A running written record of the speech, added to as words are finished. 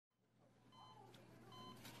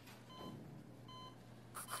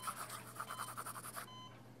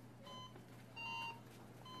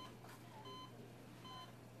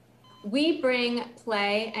We bring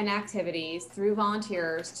play and activities through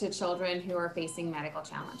volunteers to children who are facing medical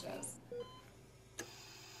challenges.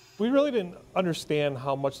 We really didn't understand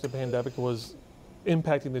how much the pandemic was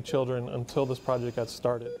impacting the children until this project got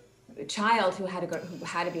started. A child who had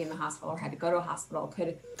to be in the hospital or had to go to a hospital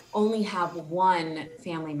could only have one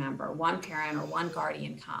family member, one parent or one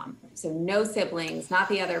guardian come. So no siblings, not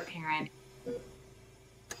the other parent.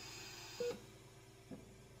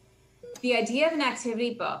 The idea of an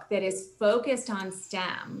activity book that is focused on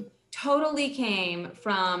STEM totally came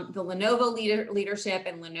from the Lenovo leadership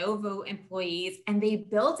and Lenovo employees, and they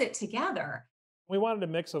built it together. We wanted a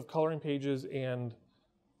mix of coloring pages and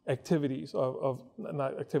activities,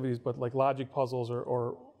 not activities, but like logic puzzles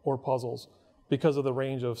or puzzles, because of the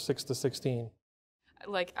range of 6 to 16.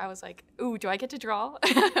 I was like, ooh, do I get to draw?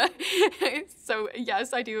 So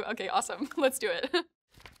yes, I do. Okay, awesome. Let's do it.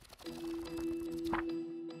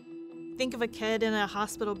 Think of a kid in a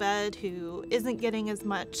hospital bed who isn't getting as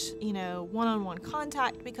much, one-on-one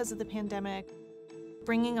contact because of the pandemic.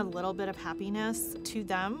 Bringing a little bit of happiness to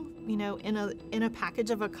them, in a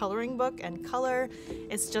package of a coloring book and color,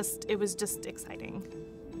 it was just exciting.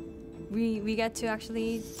 We get to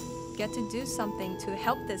actually do something to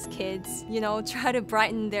help these kids, try to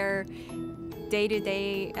brighten their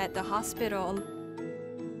day-to-day at the hospital.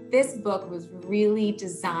 This book was really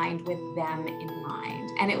designed with them in mind,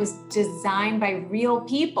 and it was designed by real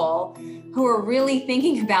people who were really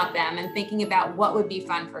thinking about them and thinking about what would be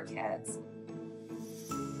fun for kids.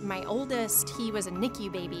 My oldest, he was a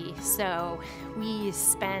NICU baby, so we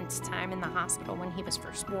spent time in the hospital when he was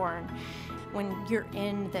first born. When you're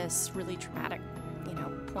in this really traumatic,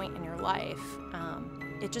 point in your life,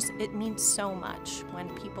 it means so much when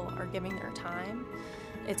people are giving their time.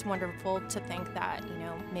 It's wonderful to think that,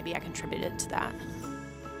 maybe I contributed to that.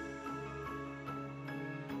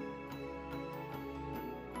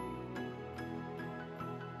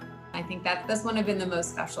 I think that's one of the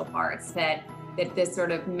most special parts, that this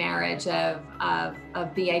sort of marriage of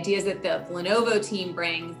the ideas that the Lenovo team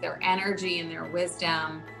brings, their energy and their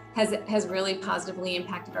wisdom, has really positively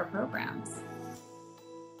impacted our programs.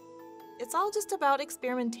 It's all just about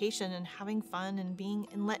experimentation and having fun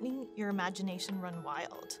and letting your imagination run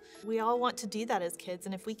wild. We all want to do that as kids,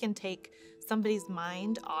 and if we can take somebody's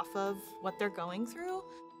mind off of what they're going through,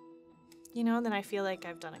 then I feel like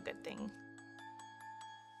I've done a good thing.